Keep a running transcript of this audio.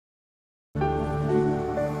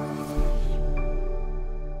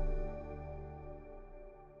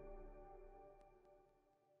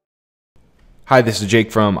Hi, this is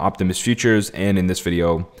Jake from Optimus Futures, and in this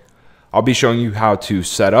video, I'll be showing you how to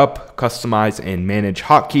set up, customize, and manage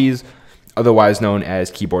hotkeys, otherwise known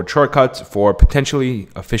as keyboard shortcuts, for potentially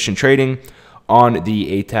efficient trading on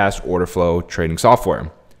the ATAS order flow trading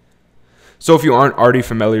software. So if you aren't already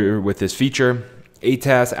familiar with this feature,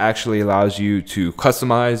 ATAS actually allows you to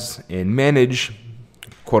customize and manage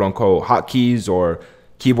quote-unquote hotkeys or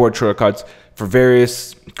keyboard shortcuts for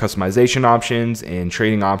various customization options and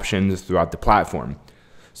trading options throughout the platform.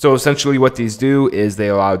 So essentially what these do is they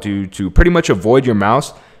allow you to pretty much avoid your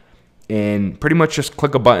mouse and pretty much just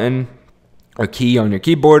click a button or key on your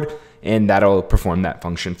keyboard, and that'll perform that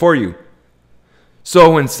function for you.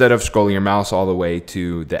 So instead of scrolling your mouse all the way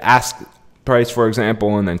to the ask price, for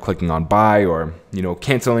example, and then clicking on buy, or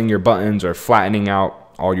canceling your buttons or flattening out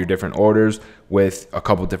all your different orders with a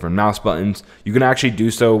couple different mouse buttons, you can actually do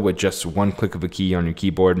so with just one click of a key on your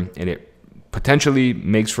keyboard, and it potentially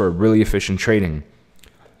makes for really efficient trading.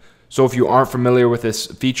 So if you aren't familiar with this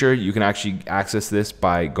feature, you can actually access this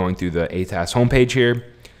by going through the ATAS homepage here,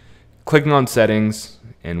 clicking on settings,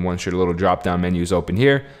 and once your little drop down menu is open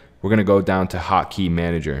here, we're going to go down to hotkey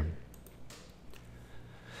manager.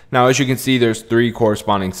 Now, as you can see, there's three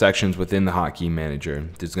corresponding sections within the hotkey manager.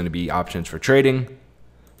 There's going to be options for trading,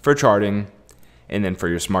 for charting, and then for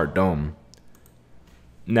your smart dome.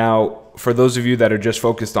 Now, for those of you that are just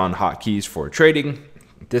focused on hotkeys for trading,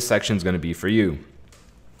 this section is going to be for you.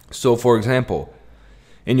 So for example,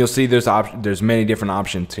 and you'll see there's many different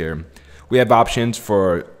options here. We have options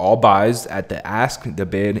for all buys at the ask, the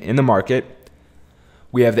bid, in the market.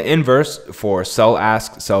 We have the inverse for sell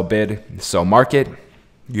ask, sell bid, sell market.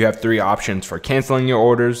 You have three options for canceling your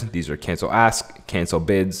orders. These are cancel ask, cancel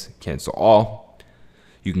bids, cancel all.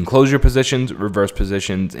 You can close your positions, reverse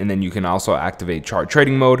positions, and then you can also activate chart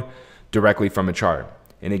trading mode directly from a chart.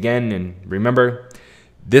 And again, and remember,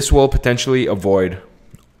 this will potentially avoid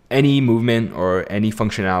any movement or any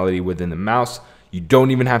functionality within the mouse. You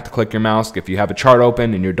don't even have to click your mouse. If you have a chart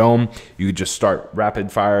open in your dome, you could just start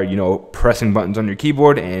rapid fire, pressing buttons on your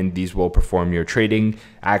keyboard, and these will perform your trading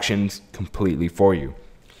actions completely for you.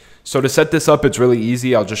 So to set this up, it's really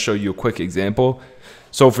easy. I'll just show you a quick example.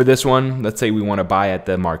 So for this one, let's say we want to buy at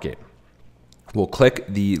the market. We'll click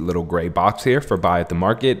the little gray box here for buy at the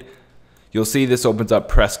market. You'll see this opens up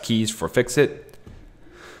press keys for fix it.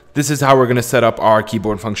 This is how we're going to set up our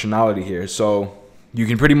keyboard functionality here. So you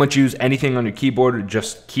can pretty much use anything on your keyboard.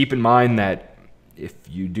 Just keep in mind that if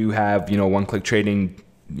you do have, one-click trading,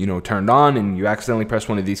 turned on, and you accidentally press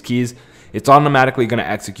one of these keys, it's automatically going to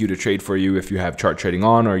execute a trade for you if you have chart trading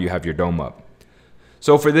on or you have your dome up.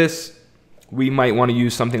 So for this, we might want to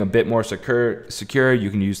use something a bit more secure. You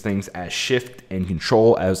can use things as shift and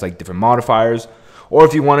control as like different modifiers. Or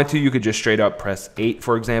if you wanted to, you could just straight up press 8,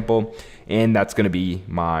 for example, and that's going to be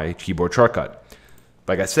my keyboard shortcut.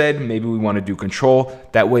 Like I said, maybe we want to do control.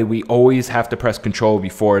 That way we always have to press control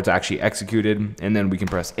before it's actually executed, and then we can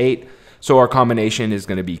press 8. So our combination is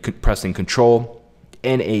going to be pressing control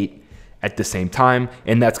and 8 at the same time,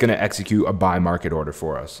 and that's going to execute a buy market order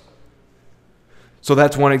for us. So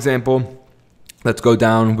that's one example. Let's go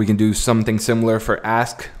down. We can do something similar for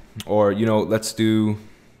ask, or let's do,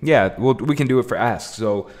 we can do it for ask.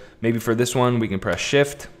 So maybe for this one, we can press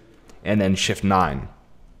shift and then shift 9.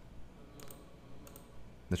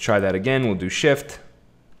 Let's try that again. We'll do shift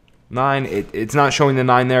 9. It's not showing the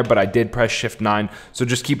 9 there, but I did press shift 9. So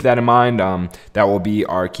just keep that in mind. That will be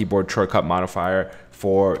our keyboard shortcut modifier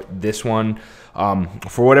for this one.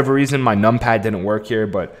 For whatever reason, my numpad didn't work here,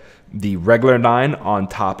 but the regular 9 on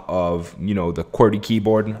top of the QWERTY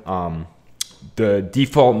keyboard, the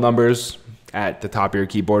default numbers at the top of your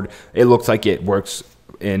keyboard, it looks like it works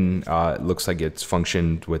in, looks like it's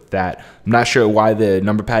functioned with that. I'm not sure why the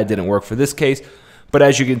number pad didn't work for this case, but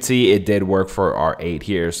as you can see, it did work for our 8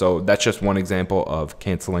 here. So that's just one example of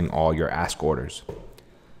canceling all your ask orders.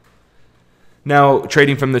 Now,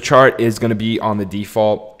 trading from the chart is going to be on the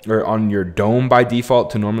default, or on your dome by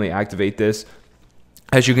default to normally activate this.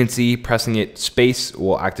 As you can see, pressing it space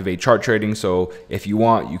will activate chart trading. So if you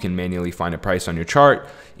want, you can manually find a price on your chart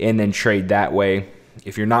and then trade that way.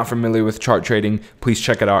 If you're not familiar with chart trading, please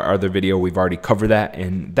check out our other video. We've already covered that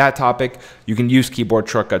in that topic. You can use keyboard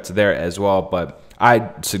shortcuts there as well, but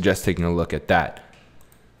I'd suggest taking a look at that.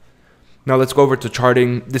 Now let's go over to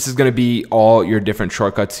charting. This is going to be all your different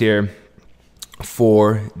shortcuts here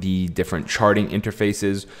for the different charting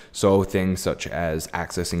interfaces. So things such as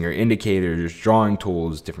accessing your indicators, drawing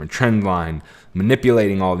tools, different trend line,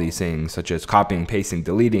 manipulating all these things such as copying, pasting,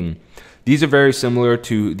 deleting. These are very similar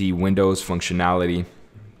to the Windows functionality.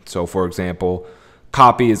 So for example,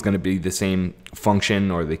 Copy is going to be the same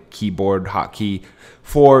function or the keyboard hotkey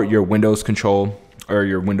for your Windows control or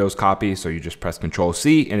your Windows copy. So you just press Control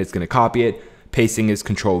C and it's going to copy it. Pasting is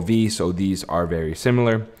Control V. So these are very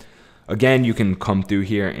similar. Again, you can come through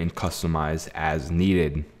here and customize as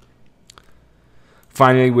needed.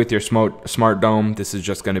 Finally, with your Smart Dome, this is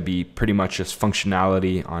just going to be pretty much just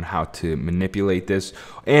functionality on how to manipulate this.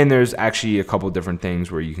 And there's actually a couple different things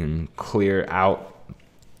where you can clear out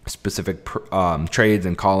specific trades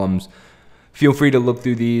and columns. Feel free to look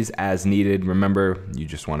through these as needed. Remember, you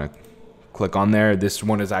just want to click on there. This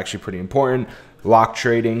one is actually pretty important. Lock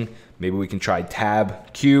trading. Maybe we can try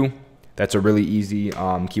Tab Q. That's a really easy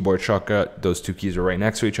keyboard shortcut. Those two keys are right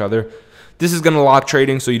next to each other. This is going to lock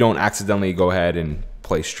trading so you don't accidentally go ahead and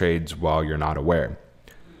place trades while you're not aware.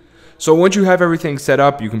 So once you have everything set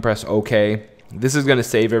up, you can press OK. This is going to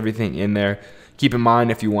save everything in there. Keep in mind,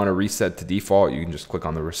 if you want to reset to default, you can just click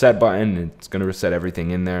on the reset button and it's going to reset everything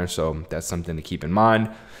in there. So that's something to keep in mind.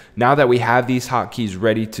 Now that we have these hotkeys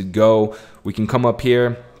ready to go, we can come up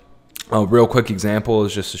here. A real quick example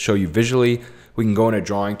is just to show you visually. We can go into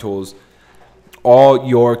drawing tools. All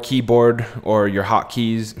your keyboard or your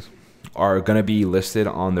hotkeys are going to be listed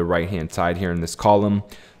on the right hand side here in this column.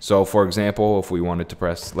 So for example, if we wanted to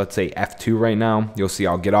press, let's say F2 right now, you'll see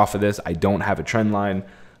I'll get off of this. I don't have a trend line.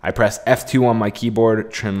 I press F2 on my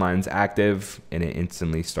keyboard, trend line's active, and it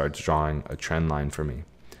instantly starts drawing a trend line for me.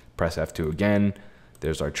 Press F2 again,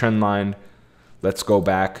 there's our trend line. Let's go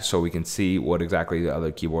back so we can see what exactly the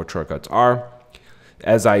other keyboard shortcuts are.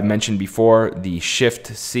 As I mentioned before, the Shift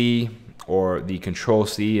C or the Control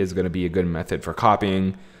C is going to be a good method for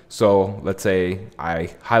copying. So let's say I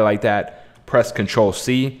highlight that, press Control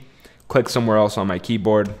C, click somewhere else on my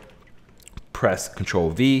keyboard, press Control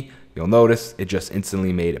V. You'll notice it just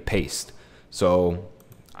instantly made a paste. So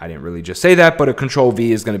I didn't really just say that, but a Control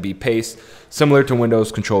V is going to be paste, similar to Windows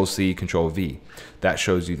Control C, Control V. That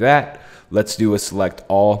shows you that. Let's do a select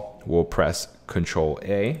all. We'll press Control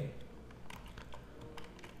A.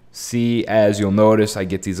 See, as you'll notice, I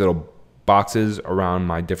get these little boxes around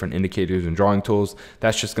my different indicators and drawing tools.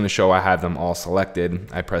 That's just going to show I have them all selected.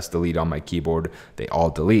 I press delete on my keyboard. They all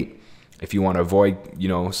delete. If you want to avoid,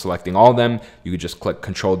 selecting all of them, you could just click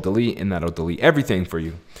Control Delete and that'll delete everything for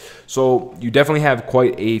you. So you definitely have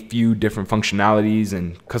quite a few different functionalities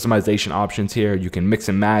and customization options here. You can mix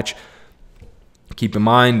and match. Keep in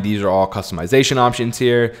mind, these are all customization options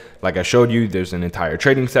here. Like I showed you, there's an entire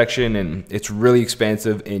trading section and it's really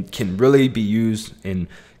expansive and can really be used and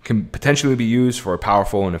can potentially be used for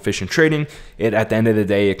powerful and efficient trading. At the end of the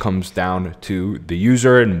day, it comes down to the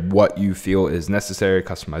user and what you feel is necessary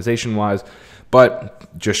customization wise,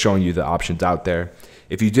 but just showing you the options out there.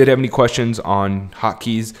 If you did have any questions on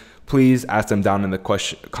hotkeys, please ask them down in the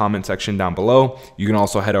comment section down below. You can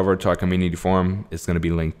also head over to our community forum. It's going to be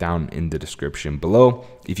linked down in the description below.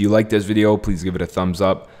 If you like this video, please give it a thumbs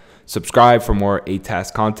up. Subscribe for more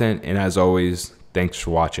ATAS content. And as always, thanks for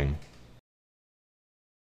watching.